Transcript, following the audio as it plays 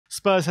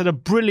Spurs had a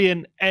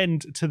brilliant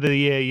end to the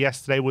year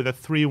yesterday with a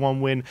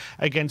 3-1 win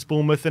against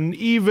Bournemouth, and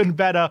even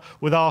better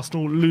with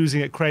Arsenal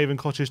losing at Craven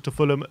Cottage to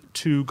Fulham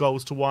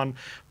 2-1.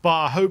 But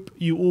I hope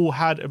you all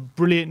had a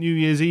brilliant New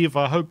Year's Eve.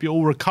 I hope you're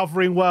all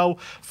recovering well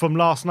from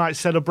last night's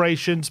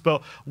celebrations.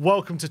 But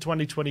welcome to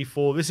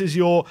 2024. This is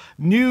your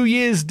New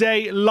Year's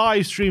Day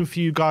live stream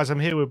for you guys.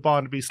 I'm here with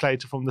Barnaby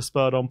Slater from the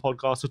Spurred On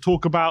podcast to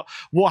talk about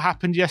what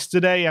happened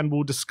yesterday, and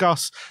we'll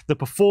discuss the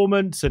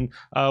performance and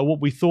what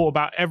we thought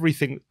about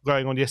everything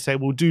going on yesterday.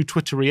 We'll do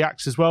Twitter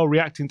reacts as well,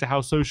 reacting to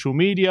how social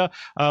media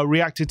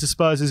reacted to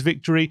Spurs'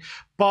 victory.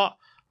 But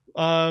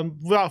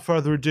without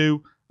further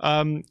ado,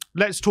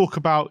 let's talk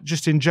about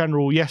just in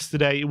general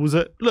yesterday. It was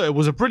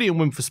a brilliant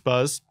win for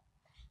Spurs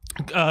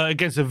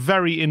against a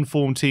very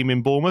informed team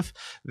in Bournemouth.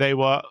 They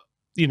were,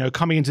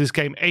 coming into this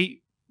game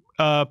 8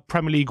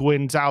 Premier League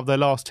wins out of their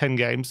last 10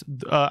 games.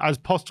 As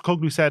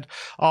Postecoglou said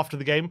after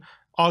the game,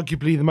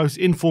 arguably the most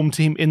informed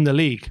team in the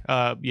league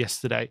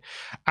yesterday.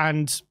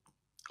 And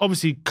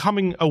obviously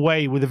coming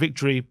away with a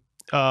victory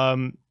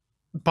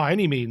by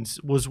any means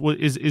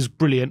is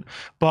brilliant.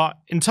 But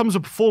in terms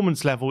of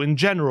performance level in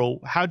general,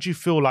 how do you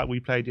feel like we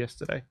played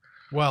yesterday?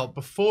 Well,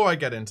 before I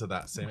get into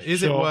that, Sim,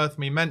 is it worth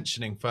me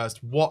mentioning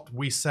first what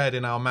we said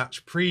in our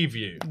match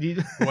preview?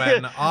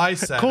 When I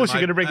said, of course you're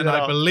going to bring it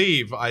up. I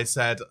believe I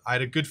said I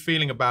had a good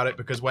feeling about it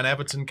because when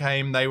Everton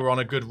came, they were on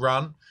a good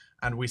run.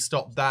 And we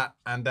stopped that,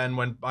 and then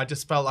when I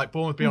just felt like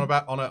Bournemouth being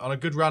on a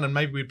good run, and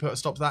maybe we'd put a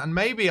stop to that, and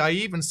maybe I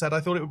even said I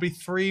thought it would be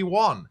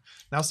 3-1.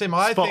 Now, Sim,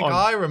 I think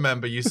I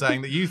remember you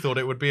saying that you thought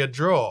it would be a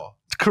draw.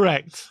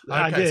 Correct.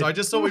 Okay, so I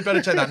just thought we'd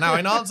better check that. Now,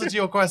 in answer to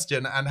your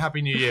question, and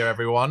Happy New Year,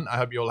 everyone. I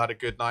hope you all had a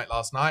good night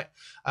last night.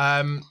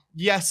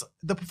 Yes,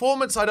 the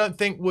performance I don't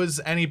think was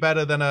any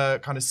better than a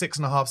kind of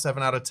 6.5,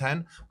 7 out of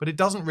 10, but it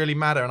doesn't really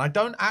matter. And I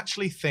don't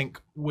actually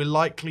think we're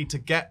likely to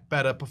get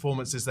better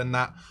performances than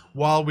that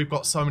while we've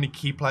got so many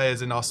key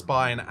players in our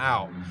spine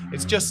out.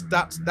 It's just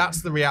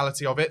that's the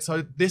reality of it.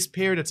 So this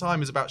period of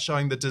time is about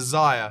showing the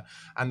desire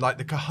and like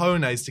the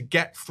cojones to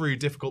get through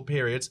difficult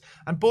periods.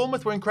 And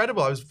Bournemouth were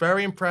incredible. I was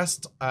very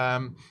impressed.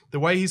 The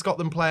way he's got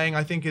them playing,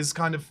 I think, is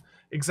kind of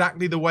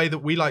exactly the way that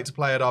we like to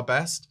play at our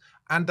best.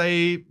 And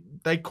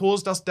they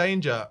caused us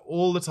danger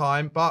all the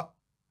time, but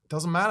it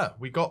doesn't matter.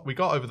 We got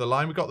over the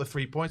line. We got the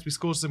 3 points. We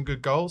scored some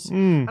good goals.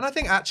 And I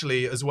think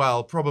actually as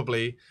well,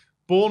 probably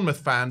Bournemouth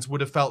fans would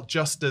have felt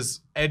just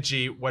as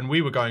edgy when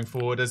we were going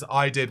forward as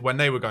I did when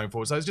they were going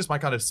forward. So it's just my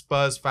kind of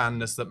Spurs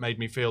fanness that made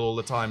me feel all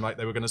the time like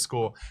they were going to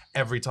score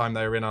every time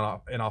they were in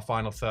our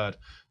final third.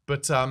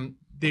 But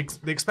the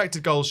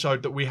expected goals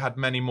showed that we had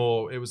many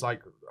more. It was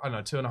like, I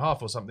don't know,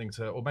 2.5 or something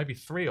or maybe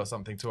 3 or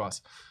something to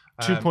us.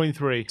 2.3.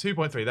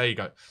 2.3, there you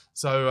go.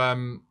 So,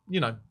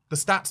 the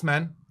stats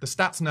men, the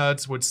stats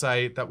nerds would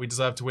say that we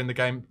deserve to win the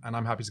game, and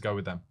I'm happy to go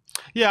with them.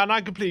 Yeah, and I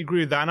completely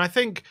agree with that. And I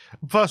think,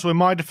 first of all, in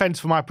my defence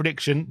for my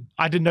prediction,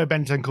 I didn't know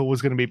Bentancur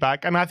was going to be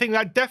back. And I think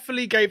that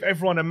definitely gave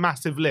everyone a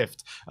massive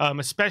lift,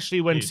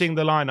 especially when seeing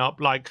the lineup.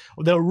 Like,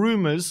 there were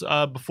rumours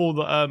before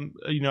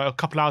a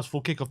couple hours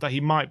before kickoff that he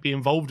might be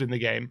involved in the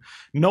game.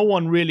 No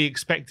one really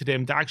expected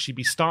him to actually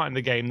be starting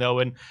the game, though.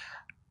 And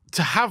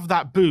to have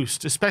that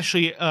boost,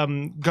 especially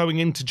going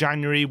into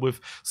January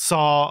with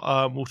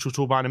Sarr, which we'll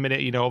talk about in a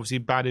minute, obviously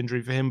bad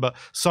injury for him, but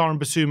Sarr and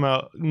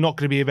Basuma not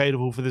going to be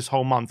available for this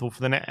whole month or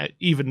for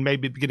even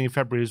maybe the beginning of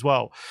February as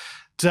well.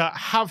 To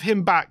have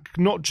him back,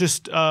 not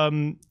just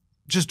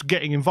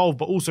getting involved,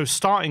 but also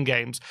starting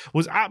games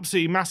was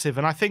absolutely massive.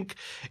 And I think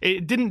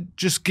it didn't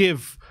just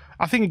give...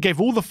 I think it gave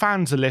all the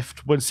fans a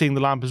lift when seeing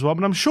the lineup as well,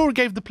 but I'm sure it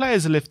gave the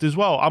players a lift as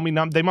well. I mean,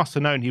 they must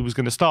have known he was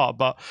going to start,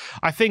 but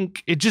I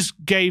think it just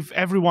gave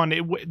everyone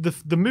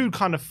the mood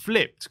kind of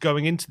flipped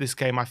going into this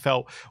game. I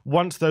felt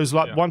once that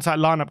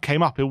lineup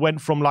came up, it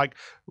went from like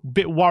a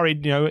bit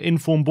worried,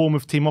 informed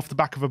Bournemouth team off the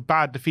back of a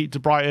bad defeat to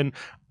Brighton.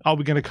 Are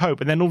we going to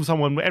cope? And then all of a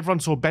sudden, when everyone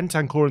saw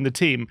Bentancur in the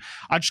team,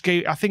 I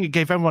think it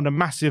gave everyone a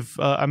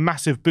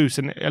massive boost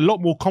and a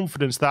lot more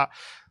confidence that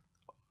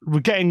we're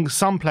getting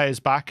some players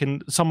back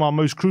and some of our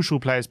most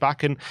crucial players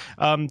back. And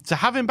to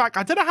have him back,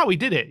 I don't know how he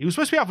did it. He was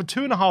supposed to be out for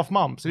 2.5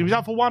 months and he was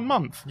out for 1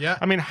 month. Yeah.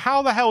 I mean,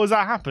 how the hell has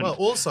that happened? Well,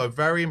 also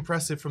very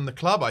impressive from the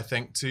club, I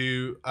think,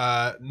 to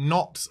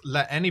not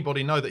let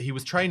anybody know that he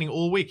was training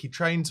all week. He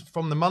trained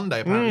from the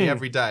Monday, apparently,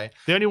 every day.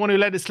 The only one who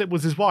let it slip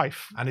was his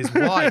wife. And his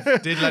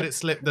wife did let it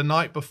slip the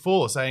night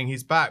before, saying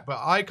he's back.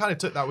 But I kind of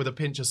took that with a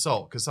pinch of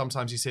salt because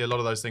sometimes you see a lot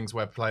of those things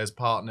where players'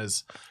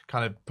 partners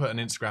kind of put an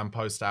Instagram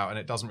post out and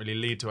it doesn't really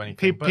lead to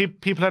anything.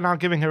 People are now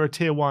giving her a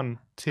tier one.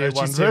 She's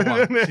tier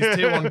 1. She's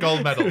tier 1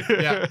 gold medal.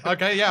 Yeah.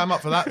 Okay. Yeah, I'm up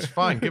for that.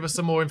 Fine. Give us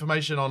some more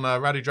information on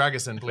Radu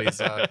Dragusin, please.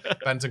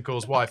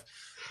 Bentancur's wife.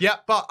 Yeah,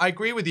 but I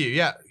agree with you.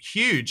 Yeah,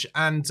 huge.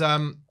 And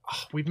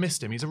we've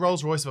missed him. He's a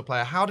Rolls Royce of a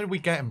player. How did we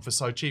get him for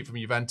so cheap from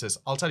Juventus?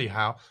 I'll tell you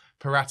how.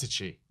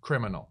 Paratici,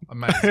 criminal,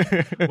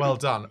 amazing. Well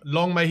done.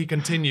 Long may he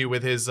continue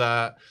with his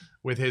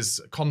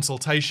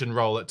consultation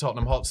role at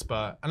Tottenham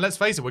Hotspur. And let's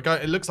face it,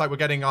 it looks like we're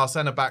getting our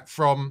centre back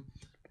from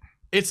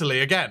Italy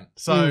again.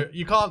 So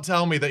you can't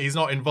tell me that he's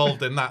not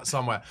involved in that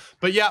somewhere.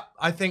 But yeah,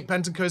 I think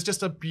Bentancur is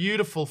just a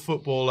beautiful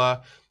footballer.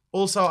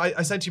 Also,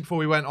 I said to you before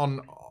we went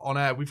on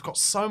air, we've got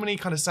so many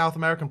kind of South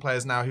American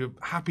players now who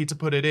are happy to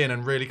put it in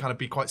and really kind of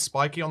be quite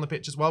spiky on the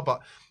pitch as well.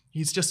 But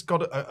he's just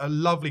got a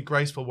lovely,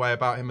 graceful way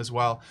about him as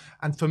well.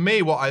 And for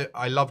me, what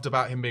I loved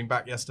about him being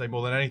back yesterday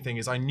more than anything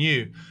is I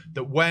knew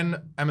that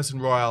when Emerson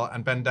Royal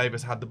and Ben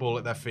Davies had the ball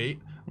at their feet,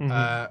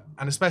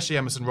 and especially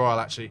Emerson Royal,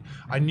 actually,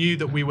 I knew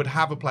that we would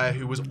have a player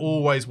who was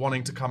always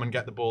wanting to come and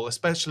get the ball,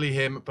 especially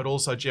him, but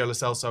also Gio Lo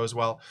Celso as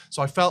well.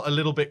 So I felt a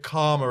little bit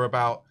calmer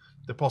about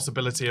the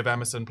possibility of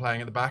Emerson playing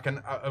at the back.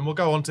 And we'll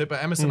go on to it,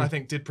 but Emerson, I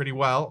think, did pretty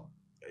well.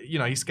 You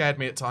know, he scared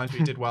me at times, but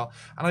he did well.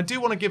 And I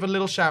do want to give a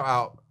little shout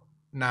out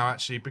now,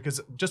 actually, because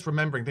just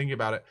thinking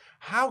about it,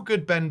 how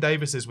good Ben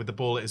Davies is with the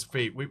ball at his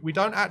feet. We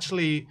don't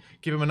actually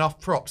give him enough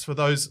props for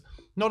those,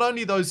 not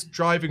only those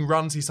driving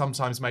runs he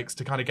sometimes makes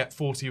to kind of get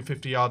 40 or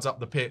 50 yards up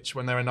the pitch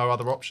when there are no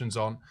other options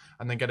on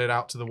and then get it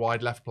out to the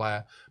wide left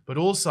player, but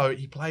also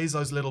he plays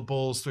those little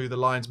balls through the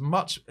lines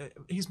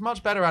he's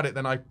much better at it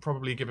than I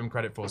probably give him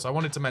credit for. So I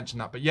wanted to mention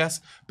that. But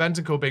yes,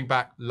 Bentancur being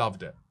back,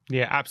 loved it.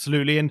 Yeah,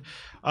 absolutely. And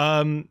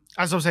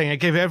as I was saying, it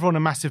gave everyone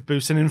a massive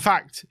boost. And in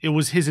fact, it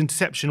was his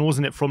interception,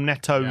 wasn't it, from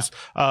Neto's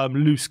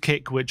loose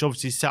kick, which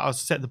obviously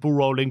set the ball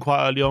rolling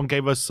quite early on,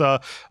 gave us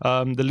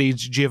the lead.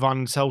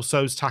 Giovanni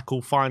Celso's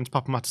tackle finds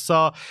Papa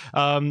Matasar.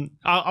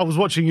 I was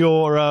watching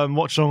your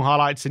watch-along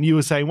highlights, and you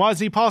were saying, why is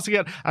he passing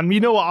it? And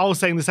you know what? I was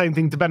saying the same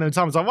thing to Ben at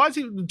times. Like, why is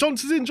he,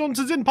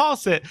 Johnson's in,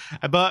 pass it.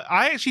 But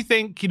I actually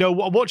think, you know,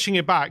 watching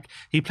it back,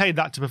 he played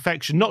that to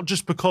perfection, not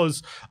just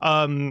because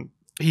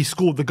he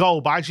scored the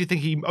goal, but I actually think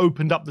he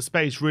opened up the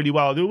space really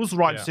well. It was the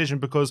right decision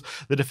because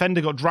the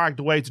defender got dragged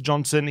away to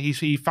Johnson.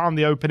 He found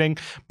the opening.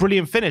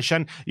 Brilliant finish.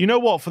 And you know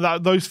what? For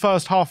that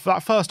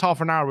first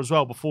half an hour as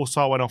well, before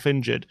Sarr went off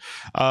injured,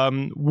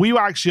 we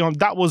were actually on.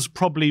 That was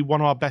probably one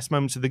of our best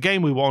moments of the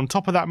game. We were on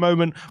top of that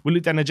moment. We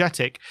looked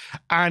energetic,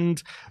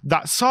 and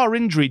that Sarr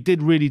injury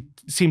did really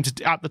seem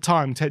to, at the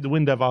time, take the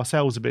wind out of our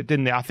sails a bit,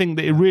 didn't it? I think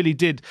that it really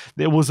did.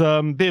 There was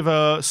a bit of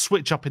a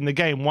switch up in the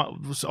game.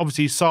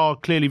 Obviously,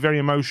 Sarr clearly very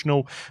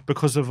emotional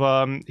because of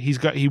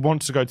he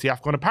wants to go to the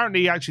AFCON.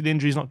 Apparently, actually, the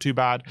injury is not too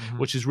bad,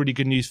 which is really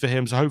good news for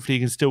him. So hopefully, he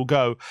can still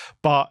go.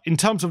 But in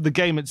terms of the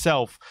game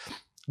itself,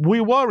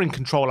 we were in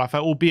control, I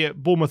felt,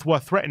 albeit Bournemouth were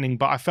threatening,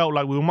 but I felt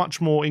like we were much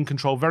more in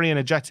control, very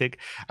energetic.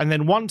 And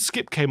then once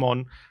Skip came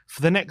on,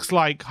 for the next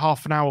like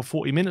half an hour,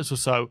 40 minutes or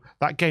so,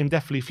 that game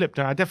definitely flipped.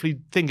 And I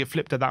definitely think it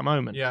flipped at that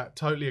moment. Yeah,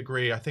 totally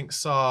agree. I think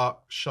Sarr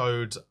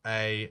showed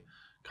a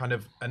kind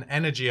of an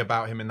energy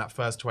about him in that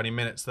first 20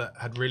 minutes that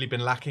had really been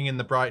lacking in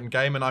the Brighton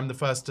game. And I'm the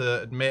first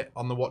to admit,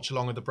 on the watch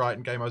along of the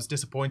Brighton game, I was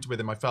disappointed with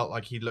him. I felt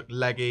like he looked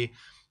leggy.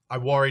 I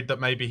worried that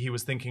maybe he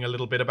was thinking a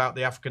little bit about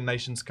the African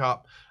Nations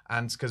Cup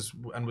and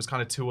was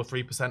kind of 2 or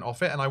 3%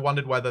 off it. And I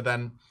wondered whether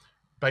then,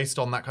 based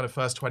on that kind of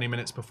first 20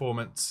 minutes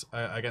performance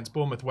against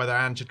Bournemouth, whether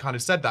Ange had kind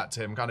of said that to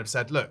him, kind of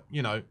said, look,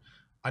 you know,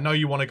 I know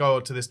you want to go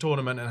to this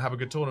tournament and have a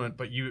good tournament,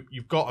 but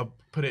you've got to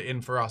put it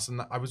in for us.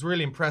 And I was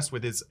really impressed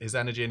with his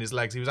energy and his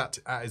legs. He was at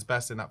his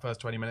best in that first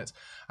 20 minutes.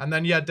 And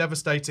then,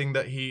 devastating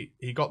that he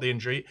got the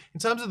injury. In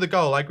terms of the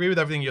goal, I agree with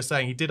everything you're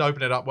saying. He did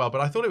open it up well, but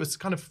I thought it was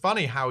kind of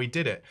funny how he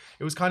did it.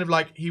 It was kind of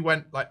like he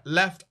went like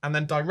left and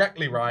then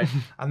directly right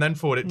and then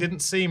forward. It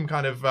didn't seem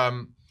kind of...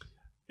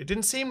 it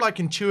didn't seem like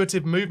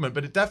intuitive movement,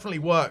 but it definitely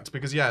worked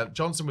because,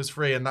 Johnson was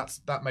free and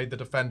that made the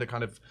defender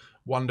kind of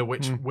wonder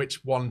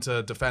which one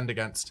to defend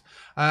against.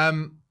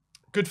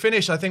 Good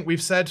finish. I think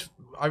we've said,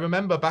 I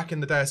remember back in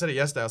the day, I said it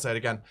yesterday, I'll say it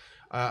again.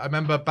 I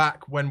remember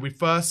back when we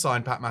first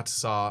signed Pat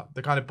Matasar,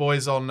 the kind of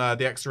boys on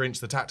the extra inch,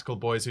 the tactical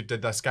boys who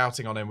did their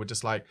scouting on him were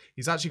just like,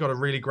 he's actually got a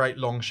really great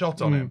long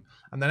shot on him.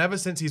 And then ever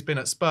since he's been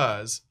at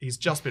Spurs, he's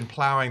just been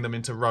ploughing them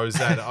into row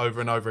Z over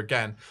and over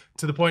again,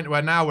 to the point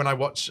where now when I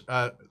watch...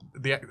 I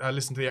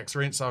listen to the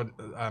extra inch, so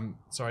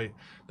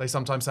they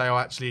sometimes say,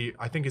 actually,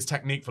 I think his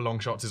technique for long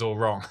shots is all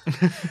wrong.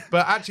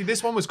 But actually,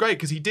 this one was great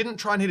because he didn't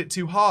try and hit it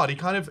too hard.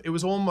 It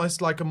was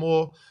almost like a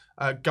more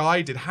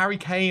guided, Harry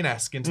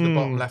Kane-esque into the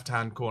bottom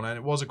left-hand corner, and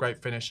it was a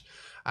great finish.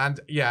 And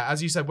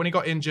as you said, when he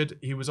got injured,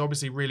 he was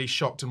obviously really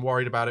shocked and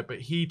worried about it,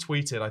 but he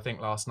tweeted, I think,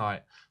 last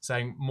night,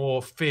 saying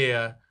more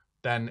fear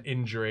than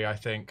injury, I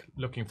think,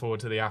 looking forward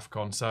to the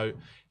AFCON. So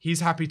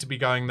he's happy to be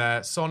going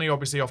there. Sonny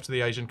obviously off to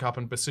the Asian Cup,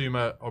 and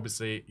Basuma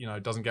obviously,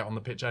 doesn't get on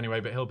the pitch anyway,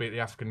 but he'll be at the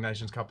African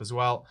Nations Cup as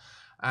well.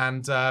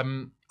 And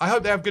I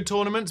hope they have good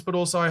tournaments, but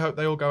also I hope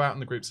they all go out in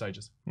the group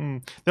stages.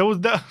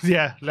 Absolutely.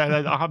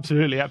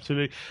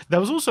 There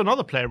was also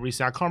another player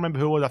recently. I can't remember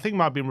who it was. I think it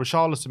might have been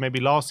Richarlison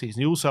maybe last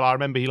season. He also, I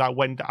remember he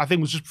went, I think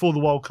it was just before the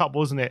World Cup,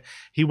 wasn't it?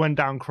 He went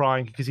down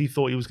crying because he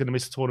thought he was going to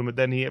miss the tournament.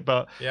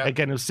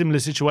 Again, it was a similar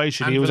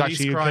situation. And he was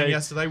actually crying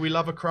yesterday. We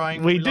love a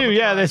crying. We do.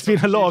 There's been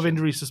a lot of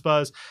injuries to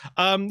Spurs.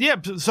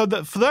 So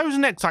for those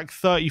next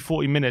 30,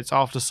 40 minutes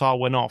after Sarr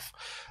went off,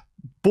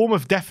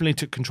 Bournemouth definitely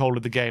took control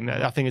of the game.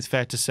 I think it's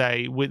fair to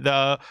say. With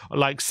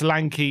like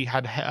Solanke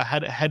had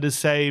headers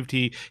saved,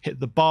 he hit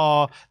the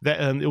bar.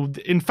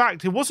 In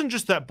fact, it wasn't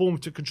just that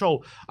Bournemouth took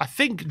control. I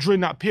think during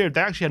that period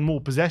they actually had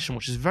more possession,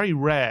 which is very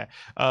rare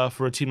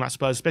for a team like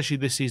Spurs, especially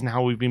this season.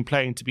 How we've been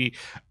playing to be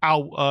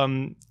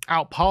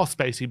outpassed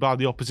basically by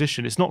the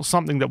opposition. It's not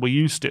something that we're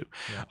used to.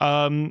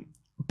 Yeah.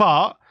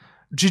 But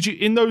did you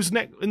in that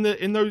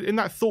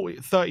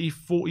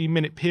 30-40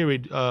 minute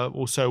period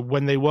or so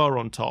when they were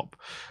on top?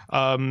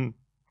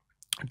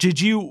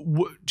 Did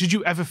you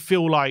ever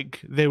feel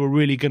like they were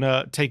really going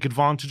to take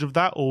advantage of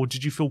that, or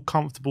did you feel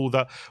comfortable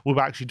that we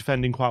were actually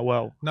defending quite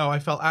well? No, I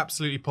felt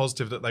absolutely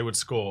positive that they would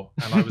score,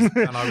 and I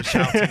was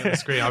shouting at the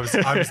screen. I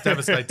was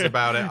devastated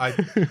about it.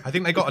 I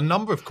think they got a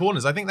number of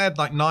corners. I think they had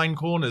like 9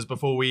 corners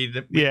before we'd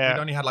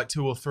only had like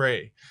 2 or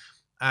 3.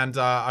 And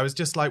I was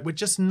just like, we're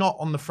just not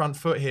on the front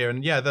foot here.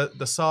 And yeah, the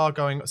Sarr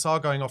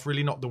going off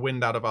really knocked the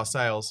wind out of our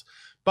sails.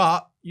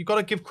 But you got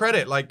to give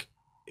credit. Like,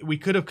 we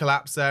could have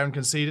collapsed there and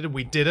conceded, and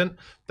we didn't.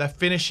 Their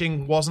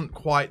finishing wasn't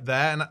quite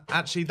there. And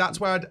actually, that's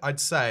where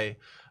I'd say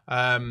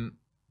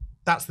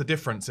that's the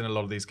difference in a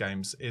lot of these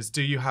games, is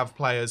do you have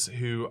players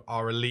who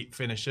are elite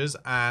finishers?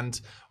 And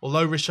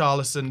although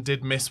Richarlison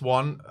did miss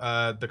one,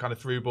 the kind of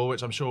through ball,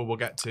 which I'm sure we'll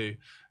get to,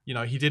 you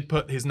know, he did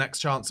put his next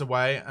chance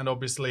away, and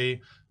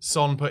obviously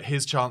Son put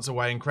his chance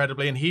away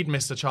incredibly, and he'd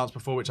missed a chance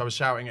before, which I was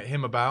shouting at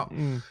him about.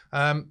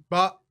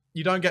 But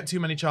you don't get too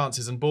many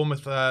chances, and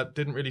Bournemouth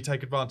didn't really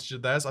take advantage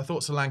of theirs. I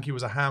thought Solanke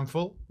was a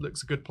handful,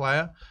 looks a good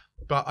player,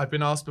 but I've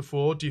been asked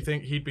before, do you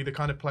think he'd be the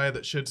kind of player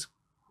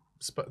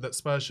that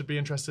Spurs should be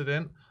interested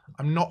in?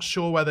 I'm not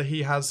sure whether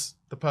he has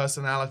the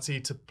personality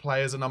to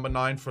play as a number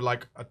 9 for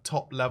like a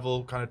top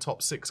level, kind of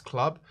top 6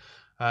 club.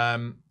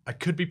 I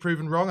could be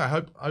proven wrong. I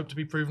hope to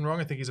be proven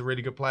wrong. I think he's a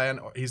really good player, and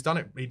he's done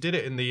it. He did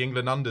it in the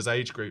England unders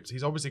age groups.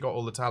 He's obviously got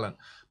all the talent.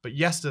 But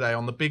yesterday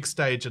on the big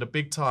stage at a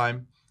big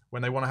time,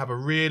 when they want to have a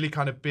really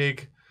kind of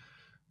big,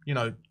 you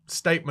know,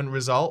 statement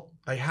result,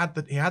 he had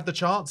the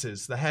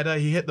chances. The header,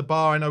 he hit the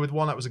bar. I know with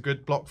one that was a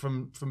good block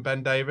from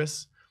Ben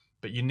Davis.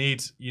 But you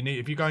need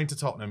if you're going to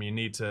Tottenham, you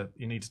need to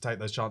take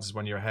those chances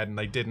when you're ahead, and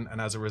they didn't. And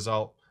as a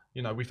result,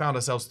 you know, we found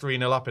ourselves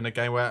 3-0 up in a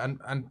game where,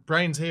 and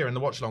Brains here in the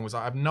watch along was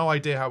like, I have no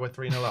idea how we're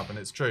 3-0 up, and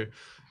it's true.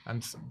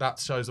 And that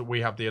shows that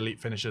we have the elite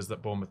finishers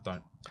that Bournemouth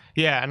don't.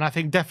 Yeah, and I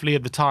think definitely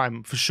at the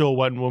time, for sure,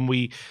 when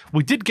we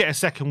did get a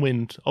second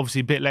wind,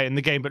 obviously a bit late in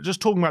the game, but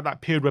just talking about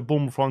that period where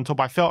Bournemouth were on top,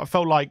 I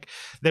felt like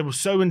they were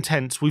so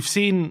intense. We've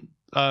seen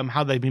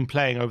how they've been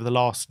playing over the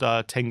last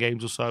 10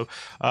 games or so,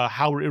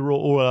 how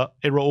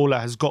Iraola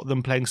has got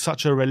them playing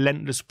such a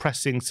relentless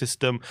pressing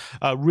system,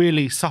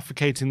 really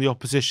suffocating the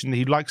opposition.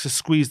 He likes to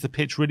squeeze the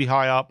pitch really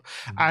high up.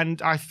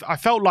 And I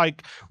felt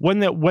like when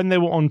they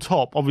were on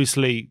top,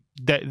 obviously,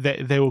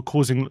 they were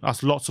causing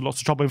us lots and lots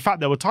of trouble. In fact,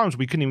 there were times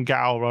we couldn't even get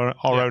out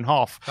our own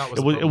half.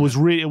 It was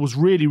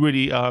really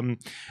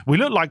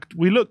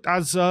we looked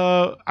as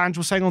Ange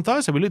was saying on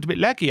Thursday, we looked a bit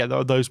leggy at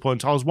those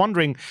points. I was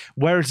wondering,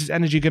 where is his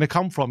energy going to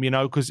come from? You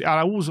know, because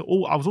I was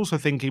also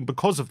thinking,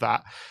 because of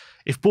that,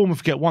 if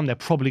Bournemouth get 1, they're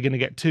probably going to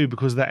get 2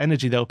 because of that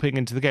energy they were putting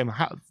into the game.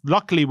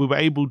 Luckily, we were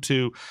able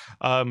to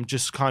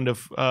just kind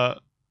of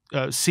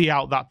see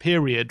out that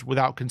period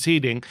without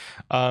conceding,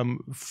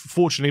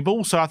 fortunately. But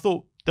also, I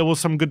thought there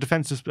was some good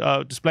defensive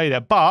display there.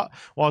 But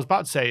what I was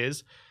about to say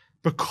is,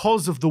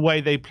 because of the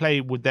way they play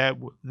with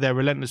their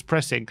relentless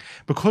pressing,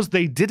 because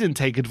they didn't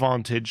take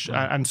advantage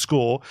and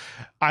score,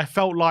 I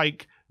felt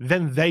like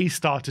then they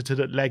started to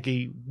look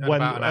leggy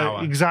when about an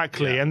hour.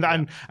 Exactly, and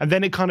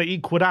then it kind of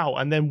equaled out.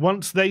 And then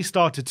once they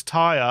started to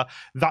tire,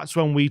 that's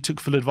when we took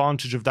full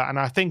advantage of that. And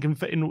I think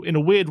in a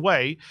weird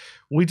way,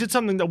 we did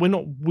something that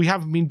we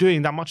haven't been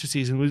doing that much this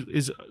season.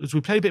 Is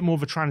we played a bit more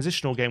of a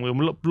transitional game.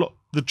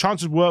 The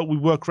chances we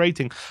were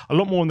creating a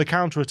lot more in the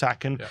counter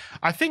attack, and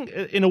I think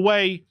in a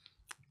way,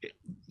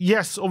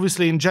 yes,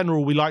 obviously in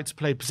general we like to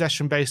play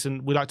possession based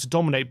and we like to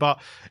dominate, but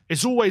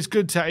it's always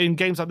good to, in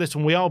games like this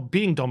when we are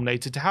being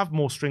dominated, to have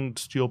more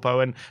strings to your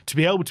bow and to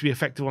be able to be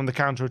effective on the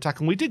counter attack.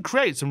 And we did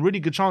create some really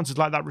good chances,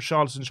 like that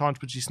Richarlison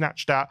chance which he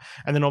snatched at,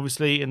 and then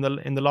obviously in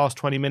the last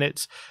 20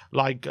 minutes,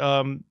 like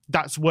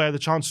that's where the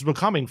chances were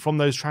coming from,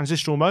 those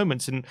transitional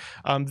moments. And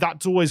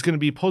that's always going to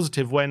be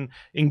positive when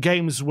in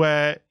games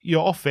where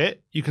you're off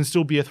it, you can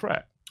still be a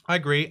threat. I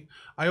agree.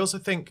 I also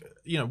think,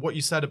 you know, what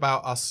you said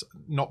about us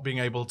not being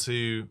able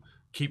to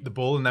keep the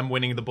ball and then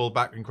winning the ball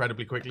back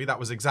incredibly quickly, that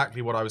was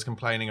exactly what I was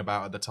complaining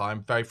about at the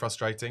time. Very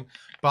frustrating.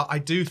 But I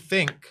do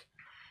think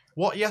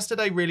what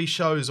yesterday really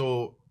shows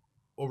or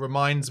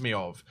reminds me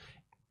of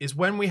is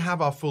when we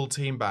have our full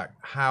team back,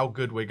 how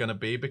good we're going to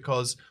be.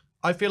 Because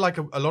I feel like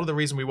a lot of the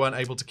reason we weren't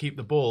able to keep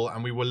the ball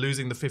and we were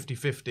losing the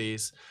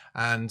 50-50s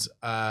and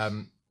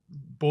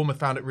Bournemouth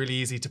found it really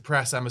easy to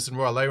press Emerson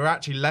Royal. They were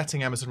actually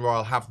letting Emerson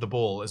Royal have the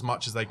ball as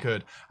much as they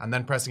could and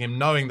then pressing him,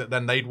 knowing that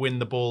then they'd win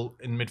the ball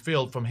in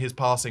midfield from his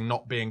passing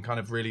not being kind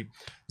of really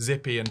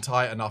zippy and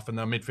tight enough. And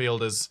the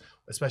midfielders,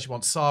 especially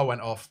once Sarr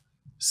went off,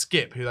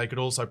 Skip, who they could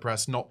also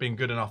press, not being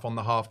good enough on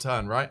the half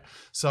turn, right?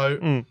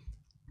 So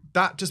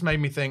that just made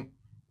me think,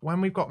 when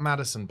we've got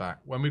Maddison back,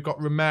 when we've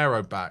got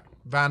Romero back,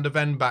 Van der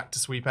Ven back to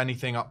sweep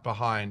anything up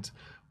behind,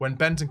 when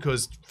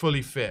Bentancur's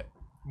fully fit,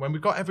 when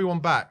we've got everyone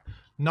back,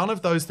 none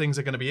of those things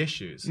are going to be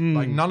issues.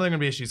 Like, none of them are going to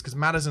be issues because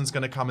Maddison's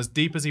going to come as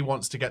deep as he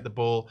wants to get the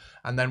ball,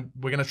 and then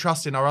we're going to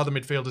trust in our other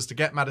midfielders to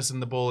get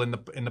Maddison the ball in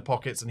the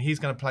pockets, and he's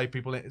going to play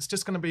people in. It's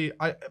just going to be...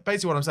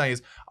 basically what I'm saying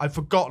is I've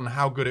forgotten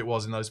how good it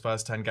was in those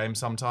first 10 games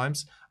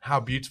sometimes, how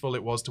beautiful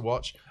it was to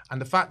watch, and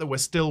the fact that we're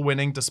still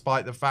winning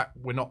despite the fact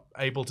we're not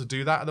able to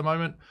do that at the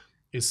moment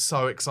is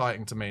so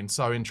exciting to me and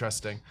so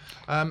interesting.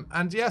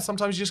 And yeah,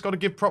 sometimes you just got to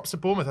give props to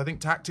Bournemouth. I think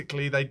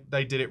tactically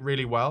they did it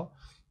really well,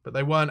 but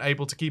they weren't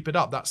able to keep it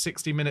up. That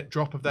 60-minute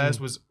drop of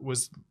theirs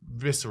was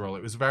visceral.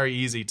 It was very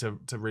easy to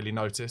really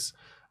notice.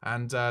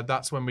 And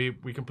that's when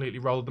we completely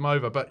rolled them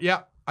over. But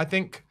yeah, I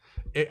think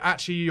it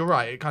actually, you're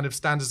right, it kind of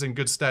stands us in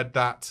good stead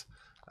that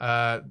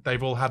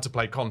they've all had to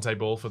play Conte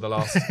ball for the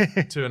last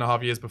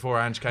 2.5 years before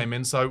Ange came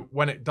in. So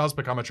when it does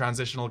become a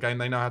transitional game,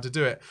 they know how to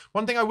do it.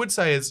 One thing I would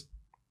say is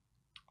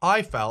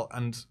I felt,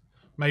 and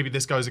maybe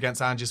this goes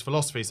against Ange's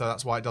philosophy, so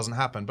that's why it doesn't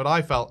happen. But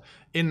I felt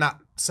in that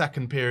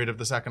second period of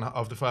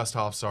the first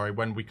half,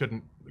 when we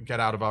couldn't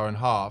get out of our own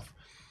half,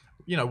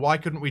 why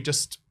couldn't we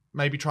just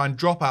maybe try and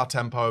drop our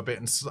tempo a bit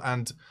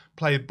and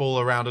play the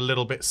ball around a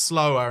little bit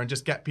slower and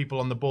just get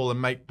people on the ball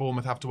and make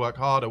Bournemouth have to work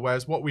harder?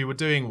 Whereas what we were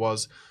doing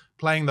was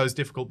playing those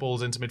difficult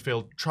balls into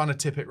midfield, trying to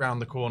tip it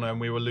round the corner,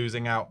 and we were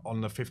losing out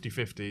on the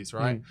 50-50s,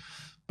 right?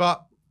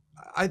 But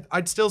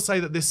I'd still say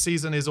that this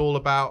season is all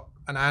about,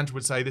 and Ange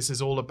would say this is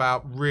all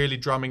about really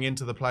drumming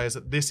into the players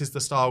that this is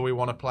the style we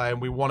want to play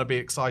and we want to be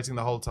exciting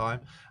the whole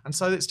time. And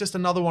so it's just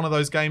another one of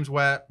those games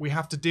where we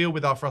have to deal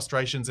with our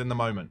frustrations in the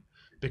moment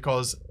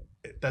because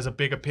there's a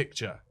bigger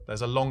picture.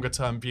 There's a longer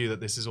term view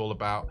that this is all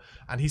about.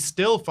 And he's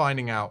still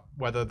finding out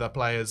whether the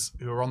players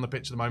who are on the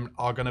pitch at the moment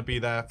are going to be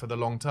there for the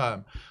long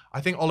term. I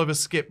think Oliver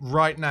Skipp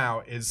right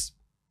now is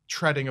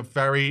treading a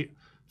very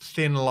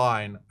thin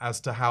line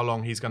as to how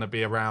long he's going to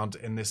be around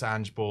in this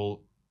Ange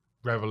ball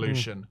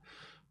revolution.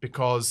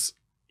 Because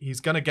he's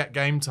going to get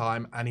game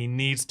time and he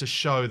needs to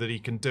show that he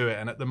can do it.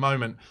 And at the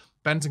moment,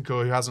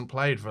 Bentancur, who hasn't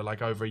played for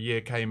like over a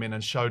year, came in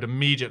and showed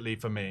immediately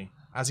for me,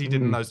 as he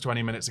did in those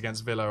 20 minutes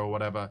against Villa or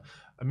whatever,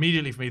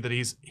 immediately for me that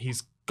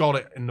he's got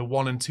it in the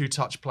 1 and 2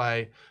 touch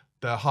play,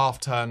 the half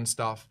turn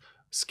stuff.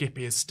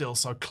 Skippy is still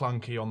so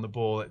clunky on the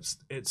ball.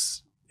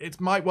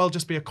 It might well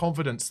just be a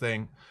confidence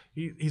thing.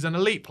 He's an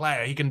elite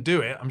player. He can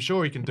do it. I'm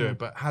sure he can do it.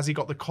 But has he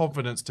got the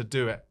confidence to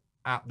do it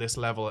at this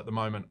level at the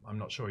moment? I'm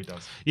not sure he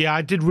does. Yeah,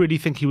 I did really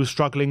think he was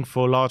struggling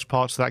for large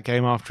parts of that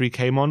game after he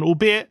came on,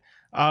 albeit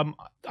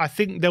I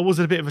think there was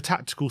a bit of a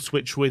tactical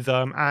switch with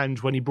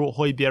Ange when he brought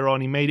Højbjerg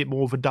on. He made it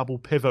more of a double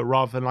pivot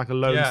rather than like a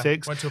lone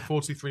six. Went to a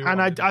 4-3-1.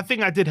 And I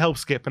think that did help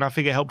Skipp, and I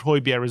think it helped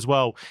Højbjerg as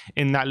well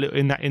in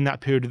that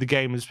period of the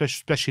game,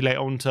 especially late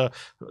on, to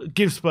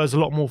give Spurs a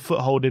lot more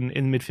foothold in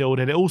midfield.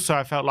 And it also,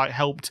 I felt like,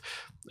 helped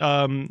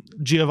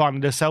Giovanni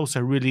Lo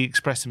Celso really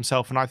express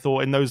himself, and I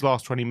thought in those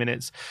last 20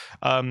 minutes,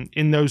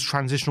 in those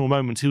transitional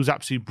moments, he was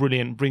absolutely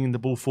brilliant bringing the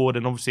ball forward,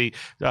 and obviously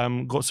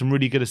got some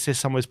really good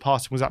assists. Some of his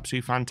passing was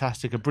absolutely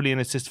fantastic, a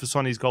brilliant assist for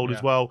Sonny's goal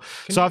as well.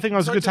 I think that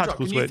was a good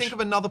tactical switch. Can you think of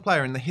another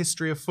player in the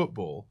history of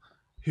football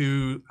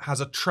who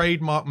has a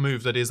trademark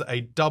move that is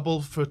a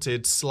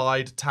double-footed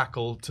slide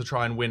tackle to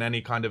try and win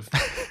any kind of...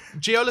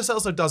 Gio Lo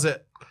Celso does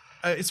it.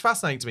 It's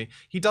fascinating to me.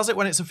 He does it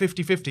when it's a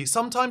 50-50.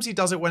 Sometimes he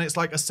does it when it's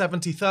like a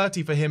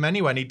 70-30 for him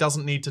anyway, and he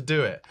doesn't need to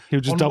do it. He'll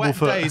just double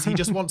foot. On wet days, he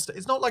just wants to...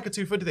 It's not like a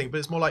 2-footed thing, but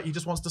it's more like he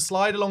just wants to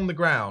slide along the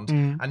ground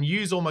and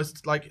use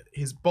almost like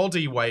his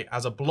body weight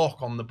as a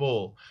block on the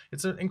ball.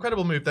 It's an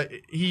incredible move that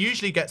he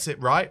usually gets it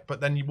right,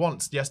 but then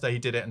yesterday he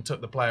did it and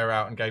took the player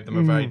out and gave them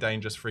a very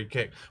dangerous free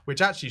kick,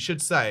 which actually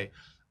should say...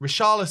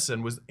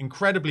 Richarlison was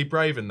incredibly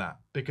brave in that,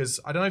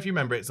 because I don't know if you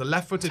remember, it's a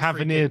left-footed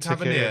free kick,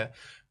 Tavernier,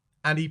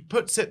 and he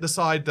puts it the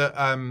side that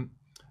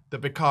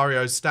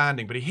Vicario's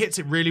standing, but he hits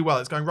it really well.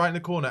 It's going right in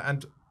the corner,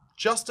 and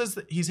just as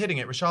he's hitting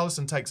it,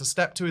 Richarlison takes a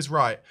step to his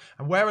right,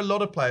 and where a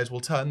lot of players will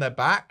turn their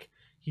back,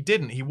 he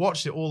didn't. He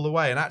watched it all the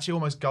way and actually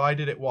almost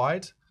guided it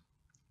wide.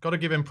 Got to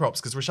give him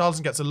props, because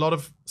Richarlison gets a lot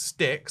of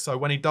stick, so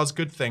when he does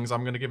good things,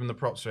 I'm going to give him the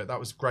props for it. That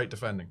was great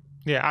defending.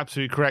 Yeah,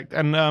 absolutely correct.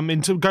 And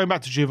going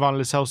back to Giovanni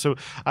Lo Celso,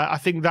 I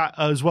think that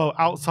as well,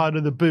 outside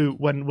of the boot,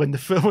 when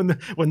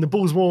the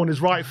ball's more on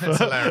his right foot,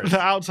 the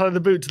outside of the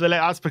boot to the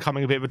left, that's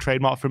becoming a bit of a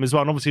trademark for him as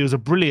well. And obviously, it was a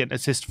brilliant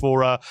assist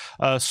for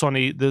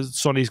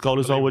Sonny's goal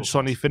as well, which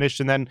Sonny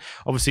finished. And then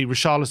obviously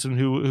Richarlison,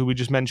 who we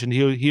just mentioned,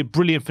 he a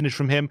brilliant finish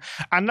from him.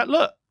 And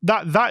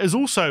that is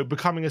also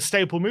becoming a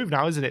staple move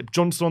now, isn't it?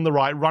 Johnson on the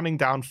right, running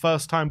down,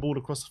 first time ball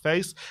across the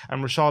face,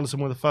 and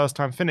Richarlison with a first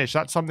time finish.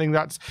 That's something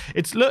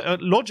it's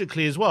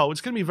logically as well. It's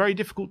going to be very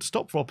difficult to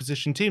stop for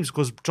opposition teams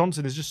because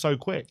Johnson is just so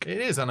quick. It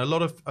is, and a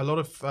lot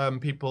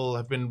of people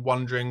have been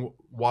wondering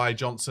why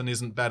Johnson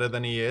isn't better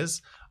than he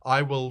is.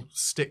 I will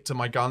stick to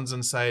my guns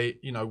and say,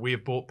 we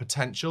have bought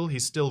potential.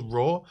 He's still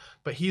raw,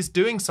 but he's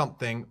doing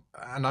something,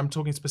 and I'm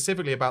talking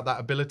specifically about that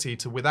ability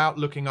to, without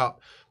looking up,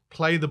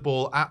 play the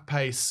ball at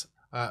pace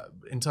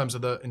in terms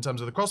of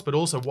the cross, but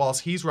also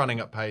whilst he's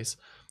running at pace,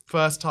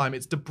 first time.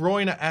 It's De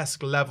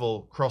Bruyne-esque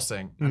level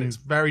crossing, and it's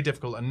very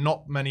difficult, and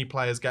not many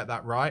players get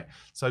that right.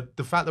 So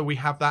the fact that we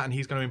have that and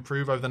he's going to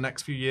improve over the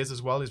next few years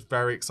as well is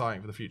very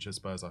exciting for the future of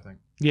Spurs, I think.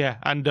 Yeah,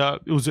 and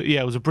it was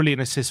a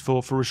brilliant assist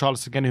for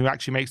Richarlison again, who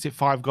actually makes it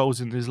 5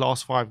 goals in his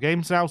last 5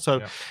 games now.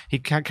 So he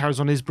carries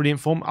on his brilliant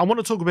form. I want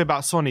to talk a bit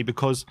about Sonny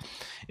because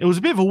it was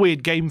a bit of a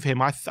weird game for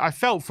him. I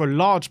felt for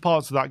large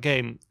parts of that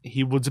game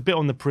he was a bit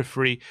on the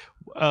periphery.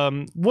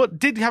 What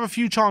did have a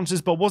few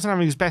chances, but wasn't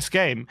having his best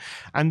game.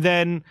 And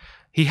then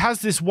he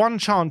has this one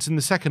chance in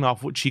the second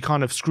half which he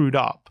kind of screwed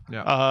up.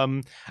 Yeah.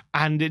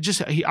 And it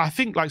just, I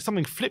think like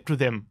something flipped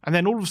with him. And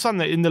then all of a sudden,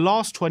 in the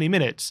last 20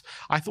 minutes,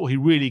 I thought he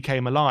really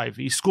came alive.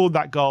 He scored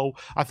that goal.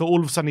 I thought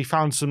all of a sudden he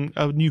found some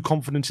new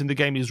confidence in the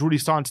game. He was really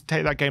starting to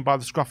take that game by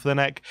the scruff of the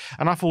neck.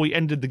 And I thought he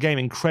ended the game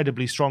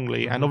incredibly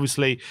strongly. And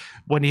obviously,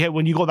 when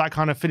you got that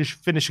kind of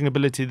finishing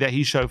ability that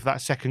he showed for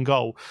that second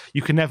goal,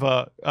 you can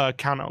never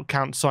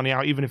count Sonny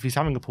out, even if he's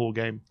having a poor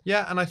game.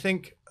 Yeah, and I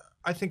think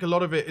a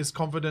lot of it is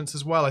confidence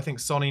as well. I think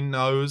Sonny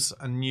knows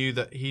and knew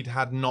that he'd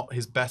had not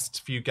his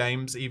best few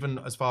games, even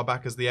as far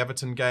back as the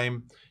Everton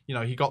game. You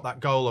know, he got that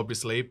goal,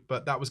 obviously,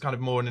 but that was kind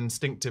of more an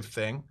instinctive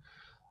thing.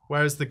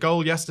 Whereas the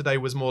goal yesterday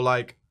was more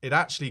like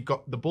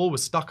the ball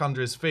was stuck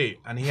under his feet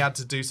and he had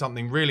to do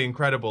something really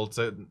incredible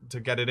to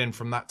get it in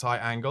from that tight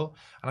angle.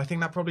 And I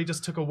think that probably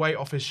just took a weight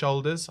off his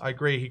shoulders. I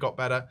agree, he got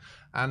better.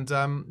 And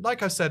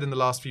like I've said in the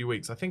last few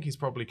weeks, I think he's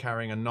probably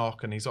carrying a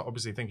knock, and he's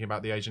obviously thinking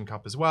about the Asian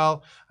Cup as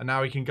well. And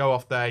now he can go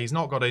off there. He's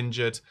not got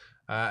injured.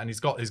 And he's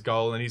got his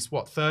goal, and he's,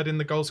 third in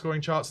the goal-scoring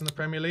charts in the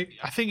Premier League?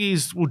 I think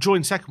he's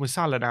joint second with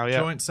Salah now, yeah.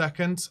 Joint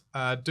second,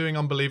 doing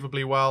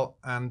unbelievably well.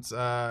 And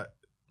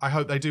I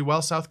hope they do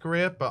well, South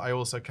Korea, but I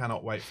also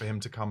cannot wait for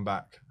him to come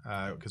back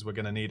because we're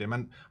going to need him.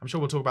 And I'm sure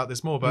we'll talk about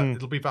this more, but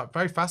it'll be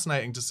very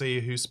fascinating to see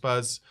who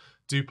Spurs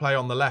do play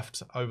on the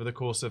left over the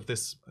course of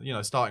this,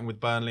 starting with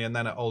Burnley and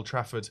then at Old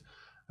Trafford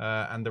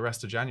and the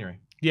rest of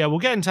January. Yeah, we'll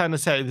get into that in a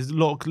second. There's a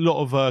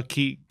lot of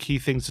key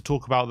things to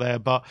talk about there.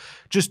 But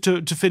just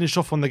to finish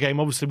off on the game,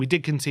 obviously we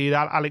did concede.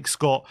 Alex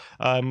Scott,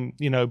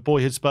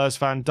 boyhood Spurs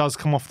fan, does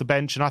come off the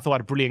bench, and I thought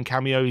had a brilliant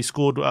cameo. He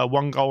scored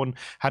 1 goal and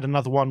had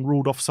another one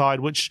ruled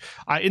offside, which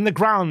in the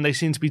ground they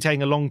seem to be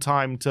taking a long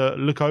time to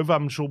look over.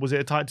 I'm sure, was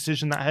it a tight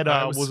decision, that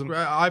header? Wasn't.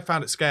 I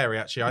found it scary,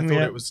 actually. I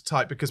thought it was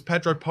tight because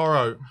Pedro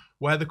Porro,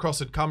 where the cross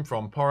had come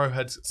from, Porro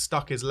had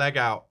stuck his leg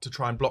out to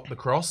try and block the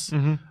cross.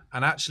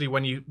 And actually,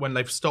 when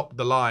they've stopped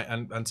the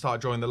line and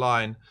started drawing the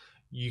line,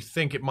 you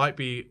think it might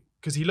be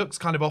because he looks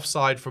kind of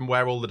offside from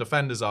where all the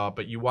defenders are,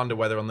 but you wonder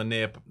whether on the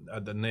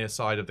near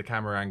side of the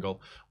camera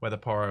angle whether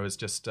Porro has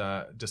just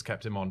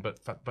kept him on. But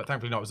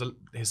thankfully not. It was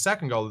his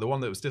second goal, the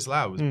one that was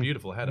disallowed, was a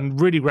beautiful header.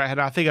 Really great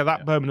header. I think at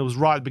that moment it was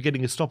right at the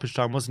beginning of stoppage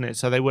time, wasn't it?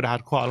 So they would have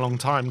had quite a long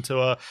time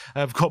to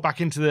have got back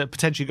into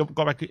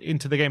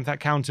the game if that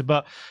counted,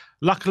 but.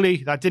 Luckily,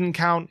 that didn't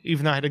count,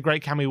 even though I had a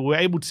great cameo. We were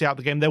able to see out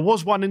the game. There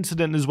was one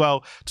incident as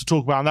well to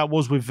talk about, and that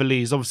was with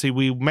Valise. Obviously,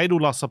 we made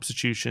all our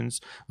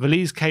substitutions.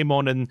 Valise came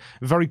on and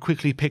very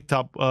quickly picked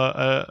up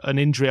an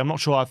injury. I'm not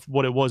sure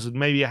what it was.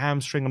 Maybe a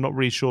hamstring. I'm not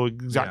really sure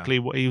exactly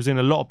what. He was in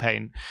a lot of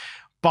pain.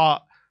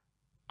 But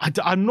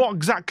I'm not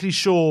exactly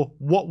sure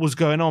what was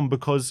going on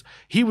because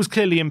he was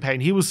clearly in pain.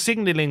 He was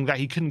signalling that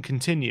he couldn't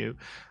continue.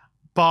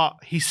 But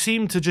he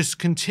seemed to just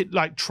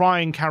try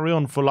and carry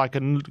on for like a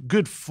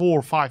good 4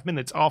 or 5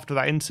 minutes after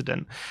that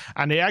incident.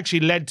 And it actually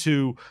led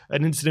to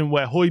an incident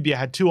where Højbjerg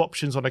had 2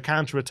 options on a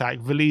counter-attack,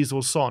 Valise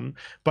or Son,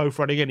 both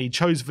running in. He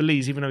chose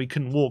Valise even though he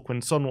couldn't walk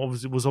when Son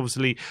was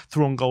obviously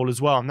through on goal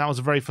as well. And that was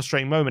a very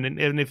frustrating moment.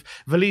 And if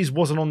Valise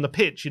wasn't on the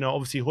pitch,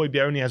 obviously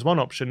Højbjerg only has one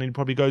option and he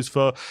probably goes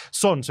for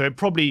Son. So it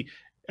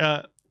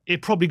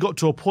probably got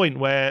to a point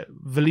where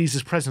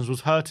Valise's presence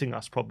was hurting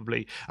us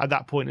probably at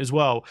that point as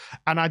well.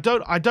 And I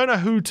don't know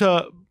who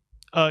to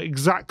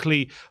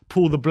exactly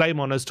pull the blame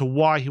on as to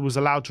why he was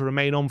allowed to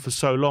remain on for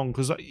so long.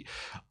 Because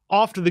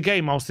after the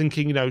game, I was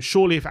thinking,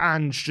 surely if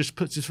Ange just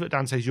puts his foot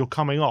down and says, you're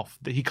coming off,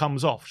 that he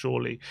comes off,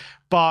 surely.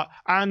 But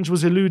Ange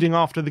was alluding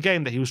after the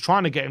game that he was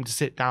trying to get him to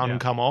sit down and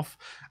come off.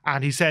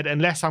 And he said,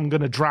 unless I'm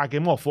going to drag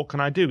him off, what can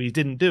I do? He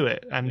didn't do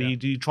it. And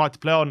he tried to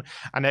play on.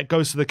 And it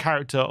goes to the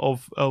character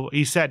of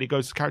he said it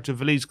goes to the character of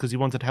Valise because he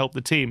wanted to help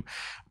the team.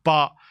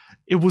 But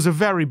it was a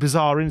very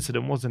bizarre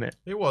incident, wasn't it?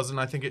 It was. And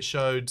I think it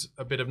showed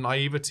a bit of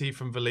naivety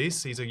from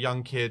Valise. He's a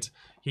young kid.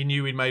 He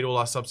knew we'd made all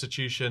our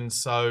substitutions.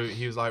 So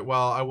he was like,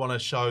 well, I want to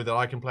show that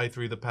I can play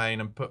through the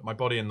pain and put my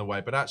body in the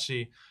way. But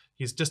actually,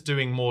 he's just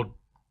doing more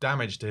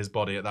damage to his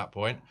body at that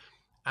point.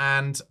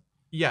 And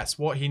yes,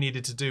 what he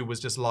needed to do was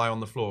just lie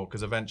on the floor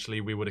because eventually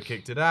we would have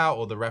kicked it out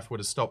or the ref would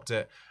have stopped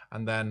it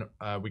and then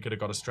we could have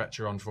got a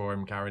stretcher on for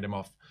him, carried him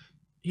off.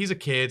 He's a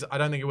kid. I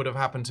don't think it would have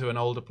happened to an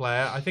older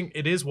player. I think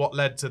it is what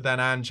led to then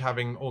Ange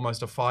having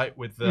almost a fight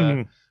with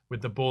the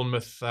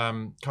Bournemouth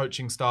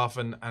coaching staff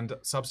and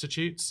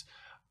substitutes.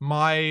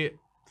 My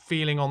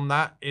feeling on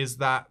that is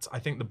that I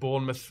think the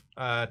Bournemouth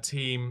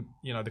team,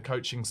 the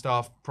coaching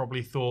staff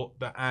probably thought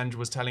that Ange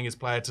was telling his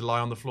player to lie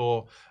on the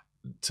floor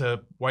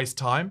to waste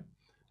time.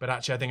 but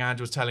actually I think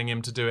Ange was telling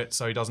him to do it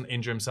so he doesn't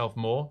injure himself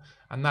more.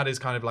 And that is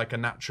kind of like a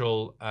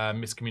natural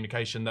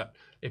miscommunication that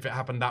if it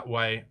happened that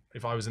way,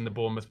 if I was in the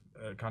Bournemouth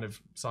kind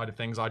of side of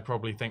things, I'd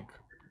probably think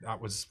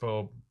that was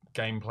for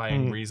game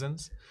playing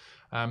reasons.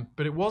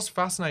 But it was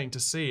fascinating to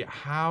see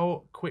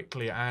how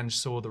quickly Ange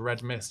saw the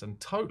red mist and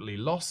totally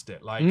lost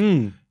it. Like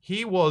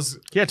he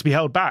had to be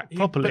held back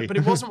properly. But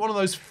it wasn't one of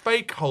those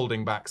fake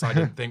holding backs, I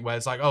didn't think, where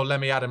it's like, oh, let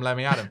me at him, let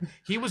me at him.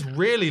 He was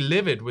really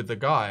livid with the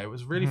guy. It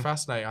was really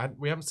fascinating.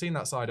 We haven't seen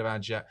that side of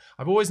Ange yet.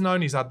 I've always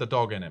known he's had the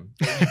dog in him.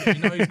 You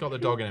know he's got the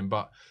dog in him,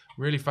 but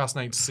really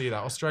fascinating to see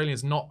that.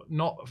 Australians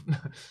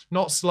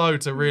not slow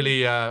to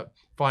really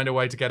find a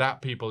way to get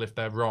at people if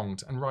they're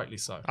wronged, and rightly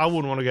so. I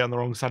wouldn't want to get on the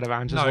wrong side of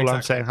Ange, that's all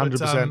I'm saying,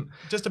 100%.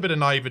 Just a bit of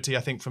naivety,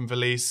 I think, from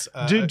Valise.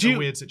 A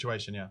weird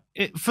situation,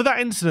 yeah. For that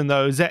incident,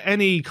 though, is there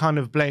any kind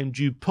of blame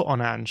do you put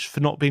on Ange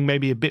for not being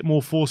maybe a bit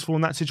more forceful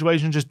in that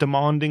situation, just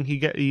demanding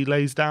he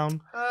lays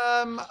down?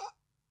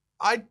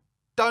 I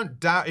don't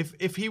doubt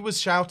if he was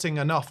shouting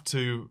enough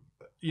to,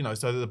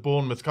 so that the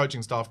Bournemouth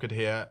coaching staff could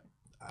hear,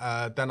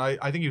 then I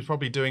think he was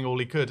probably doing all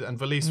he could. And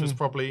Valise was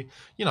probably,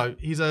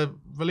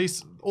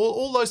 Valise,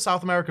 all those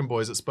South American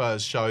boys at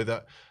Spurs show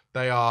that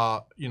they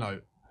are,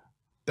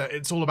 that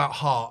it's all about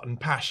heart and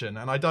passion.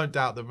 And I don't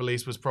doubt that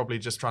Valise was probably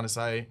just trying to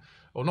say,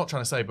 or not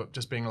trying to say, but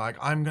just being like,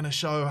 I'm going to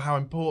show how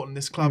important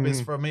this club is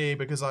for me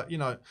because,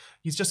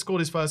 he's just scored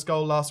his first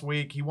goal last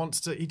week.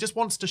 He just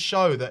wants to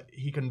show that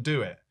he can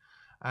do it.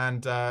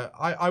 And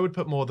I would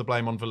put more of the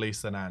blame on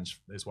Valise than Ange,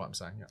 is what I'm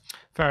saying. Yeah.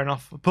 Fair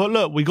enough. But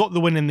look, we got the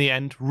win in the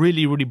end.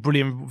 Really, really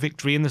brilliant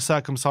victory in the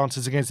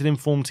circumstances against an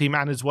informed team,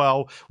 and as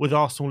well with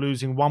Arsenal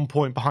losing 1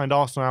 point behind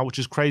Arsenal now, which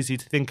is crazy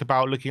to think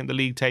about looking at the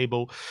league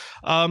table.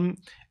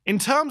 In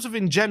terms of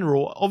in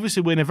general,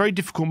 obviously we're in a very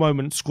difficult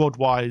moment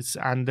squad-wise,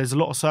 and there's a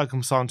lot of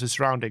circumstances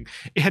surrounding.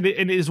 And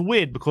it is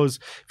weird because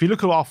if you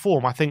look at our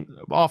form, I think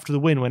after the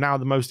win, we're now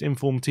the most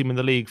informed team in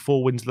the league,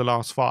 4 wins in the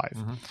last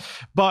 5.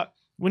 But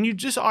when you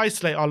just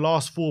isolate our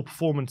last 4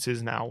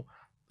 performances now,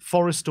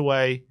 Forest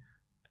away,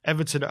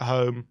 Everton at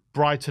home,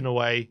 Brighton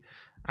away,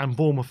 and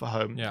Bournemouth at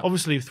home. Yeah.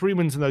 Obviously, 3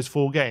 wins in those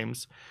 4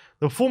 games.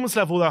 The performance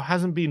level, though,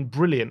 hasn't been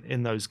brilliant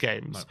in those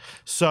games. No.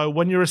 So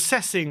when you're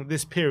assessing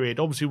this period,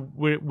 obviously,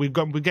 we're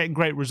getting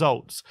great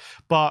results.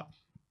 But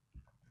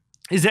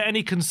is there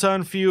any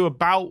concern for you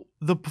about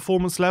the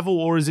performance level,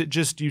 or is it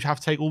just you have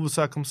to take all the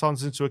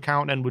circumstances into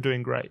account and we're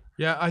doing great?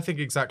 Yeah, I think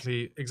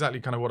exactly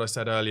kind of what I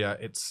said earlier.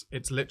 It's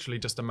literally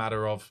just a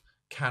matter of,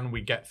 can we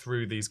get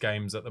through these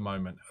games at the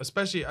moment?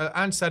 Especially,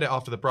 Ange said it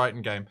after the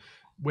Brighton game,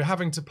 we're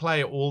having to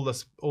play all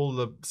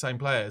the same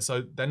players,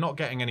 so they're not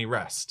getting any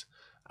rest,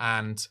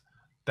 and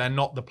they're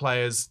not the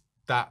players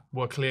that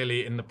were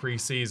clearly in the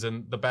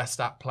pre-season the best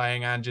at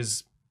playing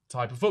Ange's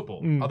type of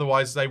football.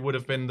 Otherwise, they would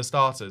have been the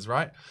starters,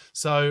 right?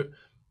 So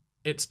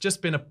it's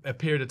just been a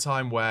period of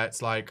time where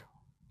it's like,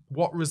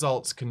 what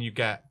results can you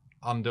get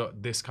under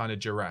this kind of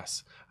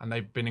duress? And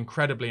they've been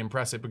incredibly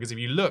impressive because if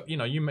you look,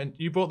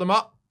 you brought them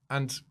up,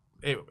 and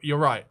you're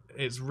right,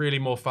 it's really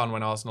more fun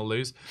when Arsenal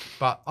lose.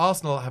 But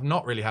Arsenal have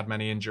not really had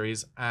many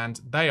injuries, and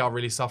they are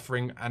really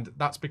suffering, and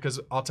that's because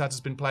Arteta's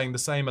been playing the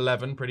same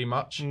 11 pretty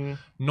much,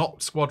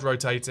 not squad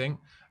rotating.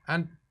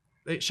 And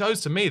it shows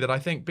to me that I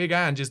think Big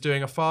Ange is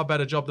doing a far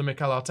better job than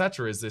Mikel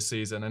Arteta is this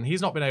season, and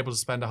he's not been able to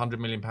spend £100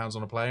 million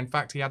on a player. In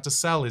fact, he had to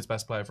sell his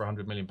best player for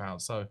 £100 million.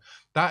 So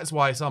that's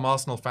why some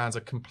Arsenal fans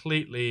are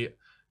completely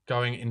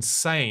going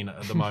insane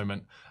at the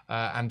moment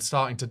and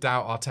starting to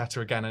doubt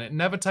Arteta again. And it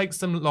never takes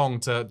them long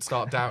to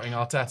start doubting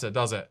Arteta,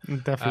 does it?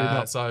 Definitely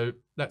not. So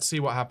let's see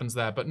what happens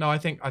there. But no, I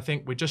think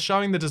we're just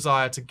showing the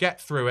desire to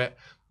get through it.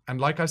 And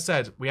like I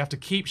said, we have to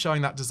keep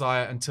showing that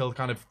desire until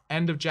kind of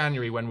end of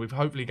January, when we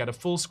hopefully get a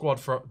full squad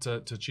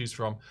to choose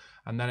from.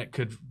 And then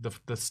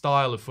the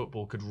style of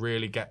football could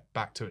really get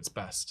back to its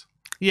best.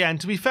 Yeah,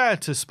 and to be fair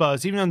to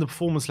Spurs, even though the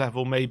performance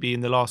level maybe in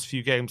the last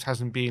few games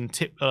hasn't been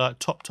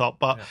top,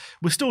 but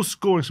we're still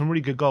scoring some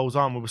really good goals,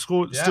 aren't we? We're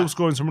still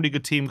scoring some really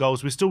good team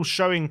goals. We're still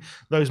showing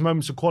those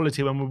moments of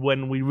quality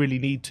when we really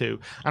need to.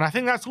 And I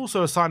think that's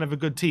also a sign of a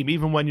good team,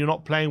 even when you're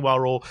not playing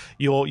well or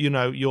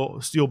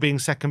you're being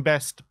second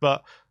best,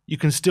 but you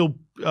can still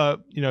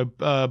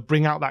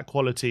bring out that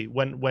quality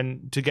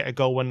when to get a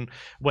goal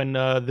when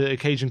the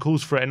occasion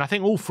calls for it. And I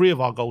think all 3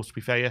 of our goals, to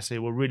be fair, yesterday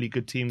were really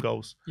good team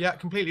goals. Yeah,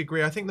 completely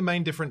agree. I think the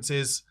main difference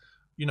is,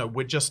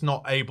 we're just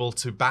not able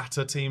to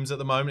batter teams at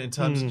the moment in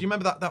terms of, do you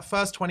remember that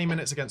first 20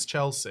 minutes against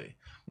Chelsea?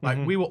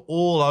 Like we were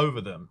all over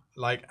them,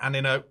 and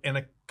in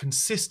a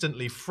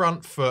consistently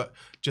front foot,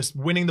 just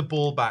winning the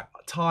ball back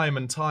time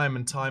and time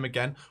and time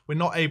again. We're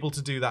not able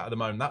to do that at the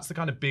moment. That's the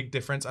kind of big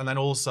difference. And then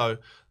also,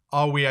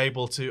 are we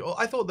able to?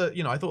 I thought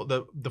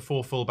that the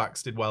 4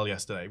 fullbacks did well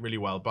yesterday, really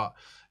well. But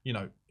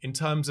in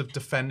terms of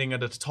defending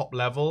at a top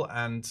level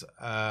and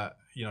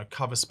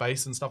cover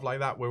space and stuff like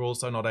that, we're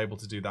also not able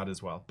to do that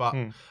as well. But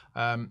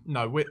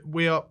no,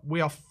 we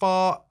are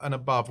far and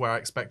above where I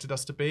expected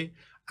us to be,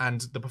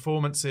 and the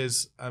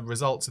performances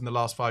results in the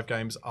last 5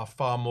 games are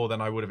far more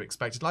than I would have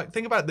expected. Like,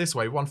 think about it this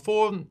way: we won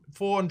 4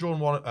 and drawn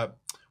 1,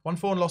 won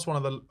 4 and lost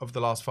 1 of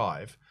the last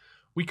 5.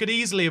 we could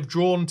easily have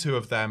drawn 2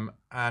 of them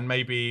and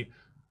maybe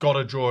got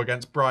a draw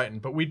against Brighton,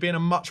 but we'd be in a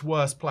much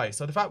worse place.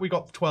 So the fact we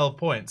got 12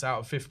 points out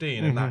of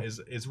 15, and that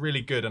is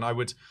really good. And I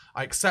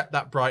accept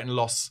that Brighton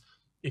loss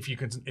if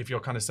you're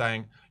kind of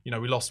saying,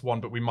 we lost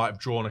 1, but we might have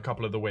drawn a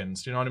couple of the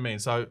wins. Do you know what I mean?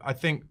 So I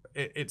think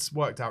it's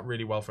worked out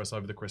really well for us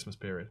over the Christmas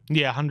period.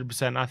 Yeah,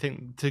 100%. I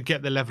think to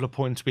get the level of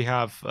points we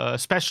have,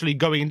 especially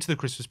going into the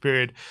Christmas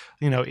period,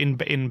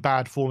 in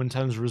bad form in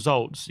terms of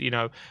results,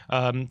 to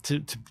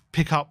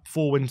pick up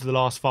 4 wins to the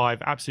last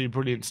 5, absolutely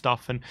brilliant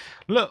stuff. And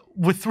look,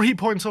 with 3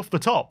 points off the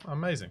top,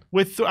 amazing.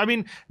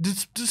 Do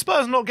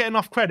Spurs not get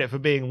enough credit for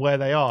being where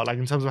they are, like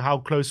in terms of how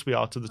close we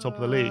are to the top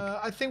of the league?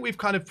 I think we've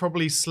kind of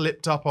probably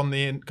slipped up on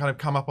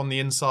come up on the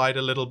inside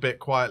a little bit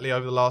quietly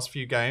over the last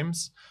few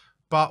games.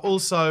 But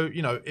also,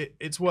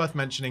 it's worth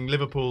mentioning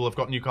Liverpool have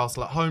got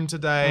Newcastle at home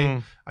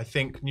today. I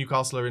think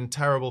Newcastle are in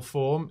terrible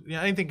form.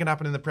 Anything can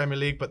happen in the Premier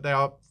League, but they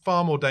are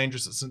far more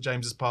dangerous at St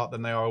James's Park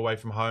than they are away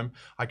from home.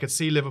 I could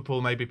see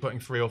Liverpool maybe putting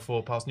 3 or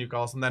 4 past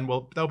Newcastle, and then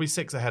they'll be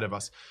 6 ahead of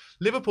us.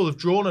 Liverpool have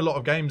drawn a lot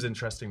of games,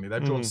 interestingly.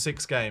 They've drawn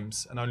 6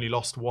 games and only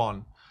lost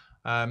 1.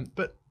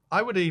 But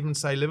I would even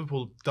say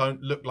Liverpool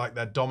don't look like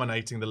they're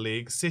dominating the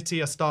league.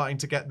 City are starting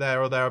to get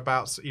there or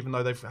thereabouts, even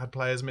though they've had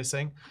players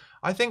missing.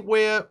 I think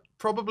we're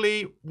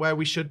probably where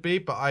we should be,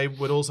 but I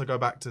would also go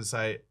back to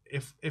say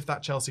if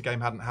that Chelsea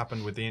game hadn't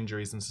happened with the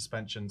injuries and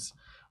suspensions,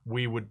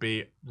 we would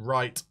be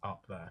right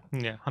up there.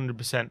 Yeah,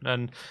 100%.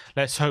 And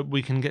let's hope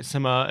we can get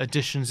some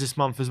additions this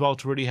month as well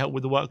to really help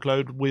with the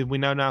workload. We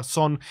know now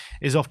Son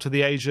is off to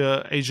the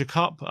Asia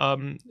Cup.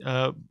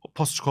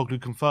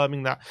 Postecoglou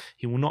confirming that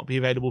he will not be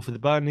available for the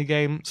Burnley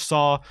game.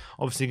 Sarr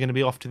obviously going to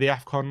be off to the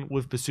AFCON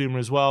with Basuma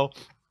as well.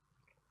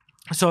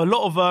 So a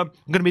lot of going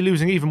to be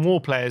losing even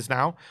more players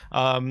now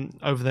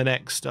over the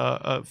next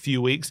few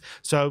weeks.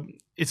 So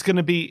it's going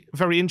to be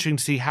very interesting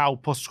to see how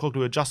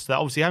Postecoglou adjusts to that.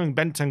 Obviously, having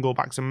Bentancur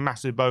back is a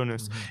massive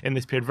bonus in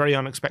this period, very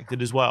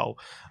unexpected as well.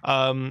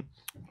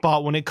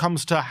 But when it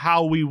comes to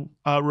how we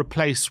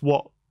replace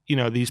what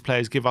these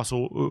players give us,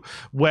 or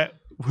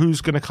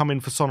who's going to come in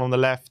for Son on the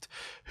left,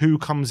 who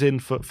comes in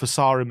for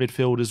Sarr in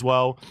midfield as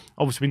well.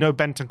 Obviously, we know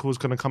Bentancur is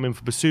going to come in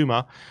for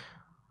Basuma.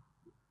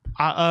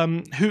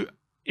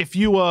 If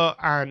you were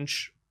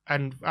Ange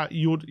and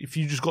if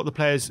you just got the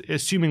players,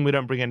 assuming we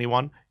don't bring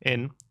anyone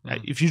in,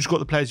 if you just got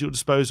the players at your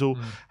disposal,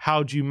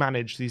 how do you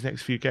manage these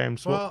next few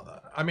games? Well,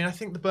 I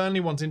think the Burnley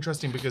one's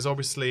interesting because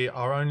obviously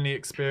our only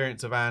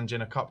experience of Ange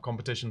in a cup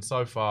competition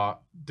so far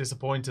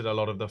disappointed a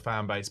lot of the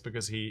fan base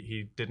because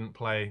he didn't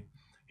play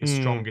his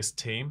strongest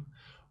team.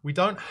 We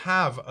don't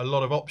have a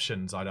lot of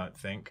options, I don't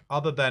think,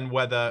 other than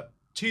whether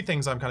 2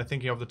 things I'm kind of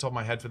thinking off the top of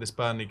my head for this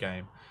Burnley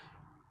game.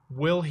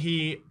 Will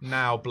he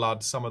now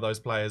blood some of those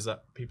players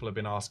that people have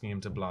been asking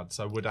him to blood?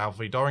 So would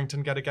Alfie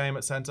Dorrington get a game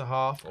at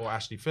centre-half or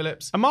Ashley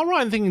Phillips? Am I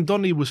right in thinking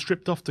Donnelly was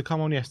stripped off to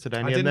come on yesterday?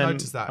 I didn't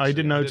notice that. I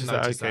didn't notice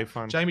that. Okay,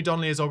 fine. Jamie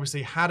Donnelly has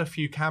obviously had a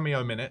few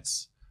cameo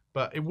minutes,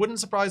 but it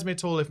wouldn't surprise me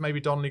at all if maybe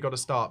Donnelly got a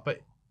start.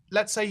 But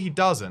let's say he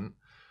doesn't.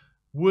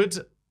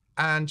 Would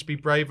Ange be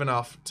brave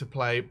enough to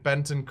play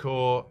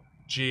Bentancur,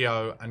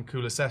 Gio and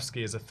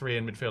Kulusevski as a 3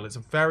 in midfield? It's a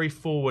very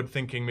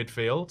forward-thinking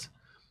midfield.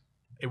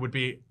 It would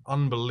be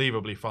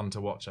unbelievably fun to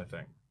watch, I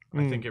think.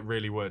 I think it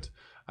really would.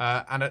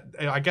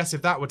 I guess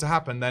if that were to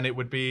happen, then it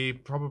would be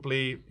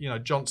probably,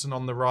 Johnson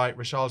on the right,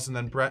 Richarlison,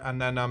 and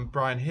then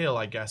Brian Hill,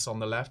 I guess, on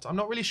the left. I'm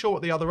not really sure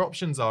what the other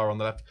options are on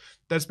the left.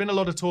 There's been a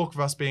lot of talk of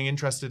us being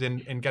interested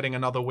in getting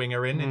another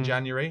winger in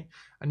January,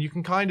 and you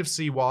can kind of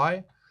see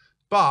why.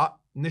 But,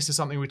 and this is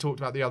something we talked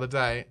about the other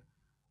day,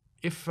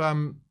 if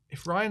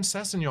Ryan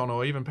Sessegnon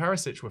or even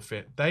Perisic were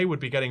fit, they would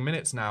be getting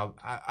minutes now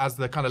as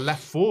the kind of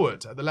left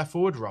forward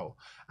role.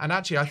 And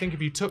actually, I think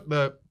if you took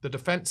the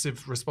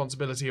defensive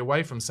responsibility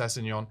away from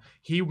Sessegnon,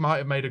 he might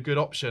have made a good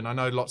option. I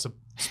know lots of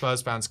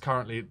Spurs fans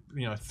currently,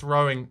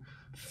 throwing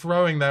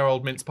their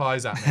old mince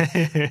pies at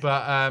me,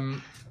 but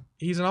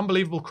he's an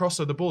unbelievable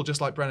crosser of the ball, just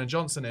like Brennan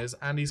Johnson is,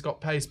 and he's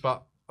got pace,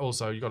 but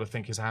also you've got to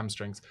think his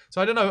hamstrings.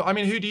 So I don't know.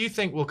 Who do you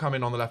think will come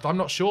in on the left? I'm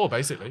not sure,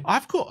 basically.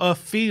 I've got a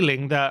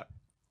feeling that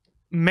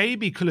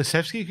maybe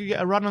Kulusevski could get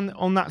a run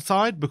on that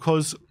side,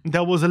 because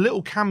there was a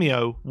little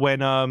cameo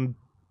when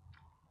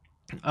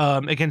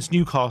against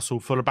Newcastle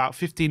for about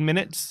 15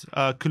 minutes.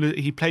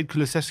 He played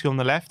Kulusevski on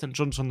the left and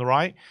Johnson on the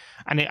right,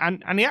 and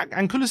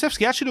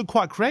Kulusevski actually looked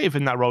quite creative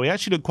in that role. He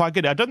actually looked quite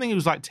good. I don't think he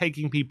was like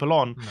taking people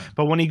on,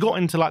 but when he got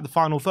into like the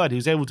final third, he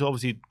was able to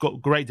obviously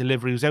got great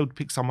delivery. He was able to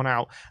pick someone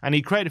out, and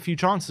he created a few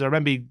chances. I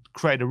remember he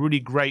created a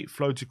really great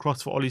floated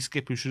cross for Ollie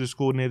Skip, who should have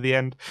scored near the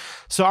end.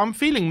 So I'm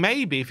feeling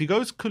maybe if he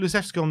goes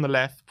Kulusevski on the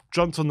left,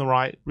 Johnson on the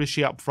right,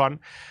 Rishi up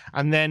front,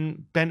 and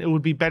then it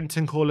would be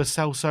Bentancur, Lo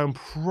Celso, and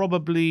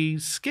probably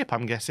Skip,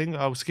 I'm guessing.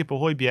 Skip or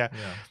Højbjerg. Yeah.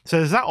 So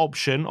there's that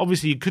option.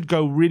 Obviously, you could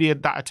go really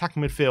at that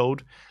attacking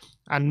midfield,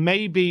 and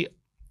maybe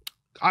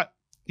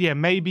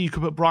you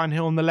could put Brian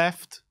Hill on the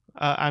left,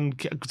 and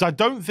because I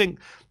don't think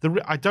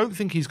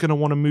he's going to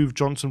want to move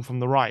Johnson from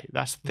the right.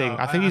 That's the thing.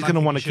 I think he's going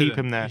to want to keep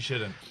him there. He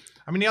shouldn't.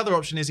 The other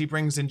option is he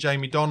brings in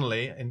Jamie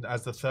Donnelly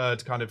as the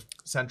third kind of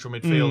central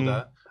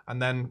midfielder,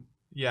 and then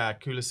Yeah,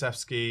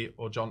 Kulusevski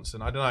or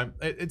Johnson. I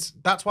don't know.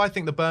 That's why I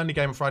think the Burnley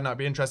game on Friday night will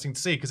be interesting to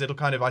see, because it'll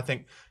kind of, I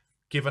think,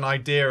 give an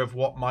idea of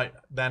what might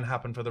then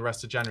happen for the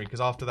rest of January, because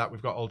after that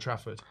we've got Old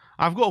Trafford.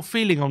 I've got a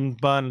feeling on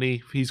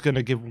Burnley he's going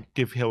to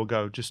give Hill a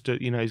go. Just to,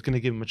 he's going to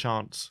give him a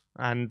chance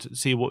and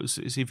see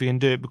if he can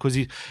do it, because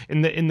he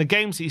in the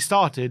games that he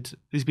started,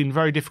 there's been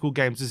very difficult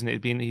games, isn't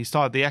it? He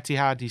started the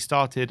Etihad, he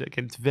started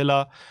against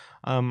Villa.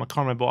 I can't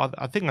remember.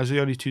 I think those are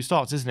the only 2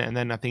 starts, isn't it? And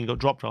then I think he got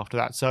dropped after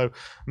that. So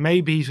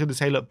maybe he's going to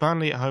say, look,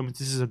 Burnley at home,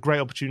 this is a great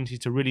opportunity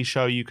to really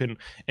show you can,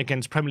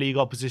 against Premier League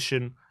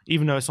opposition,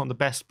 even though it's not the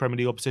best Premier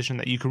League opposition,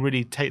 that you can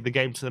really take the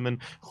game to them and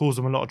cause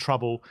them a lot of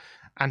trouble.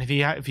 And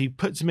if he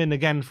puts him in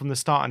again from the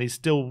start and he's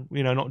still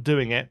not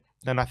doing it,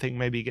 then I think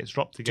maybe he gets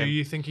dropped again. Do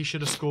you think he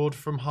should have scored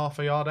from half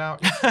a yard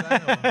out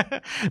yesterday?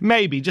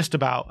 Maybe, just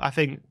about. I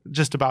think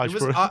just about. It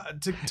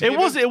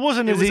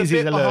wasn't as easy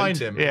as it behind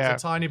him. Yeah. It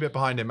was a tiny bit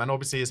behind him, and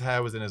obviously his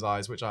hair was in his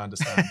eyes, which I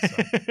understand.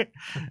 So.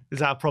 Is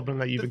that a problem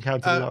that you've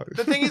encountered a lot?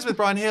 The thing is with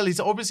Bryan Hill, he's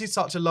obviously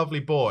such a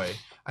lovely boy,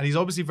 and he's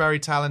obviously very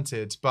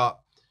talented, but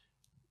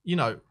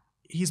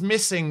he's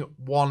missing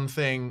one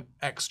thing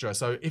extra.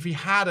 So if he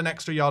had an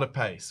extra yard of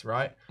pace,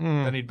 right,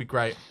 then he'd be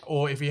great.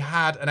 Or if he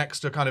had an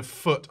extra kind of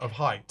foot of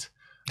height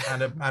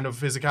and of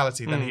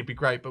physicality, then he'd be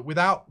great. But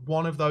without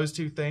one of those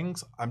 2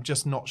 things, I'm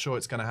just not sure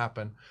it's going to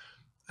happen.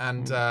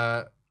 And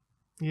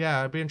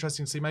it'd be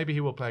interesting to see. Maybe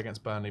he will play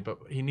against Burnley, but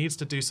he needs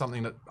to do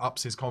something that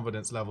ups his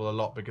confidence level a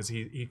lot, because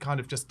he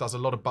kind of just does a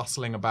lot of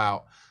bustling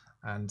about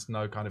and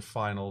no kind of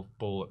final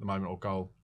ball at the moment or goal.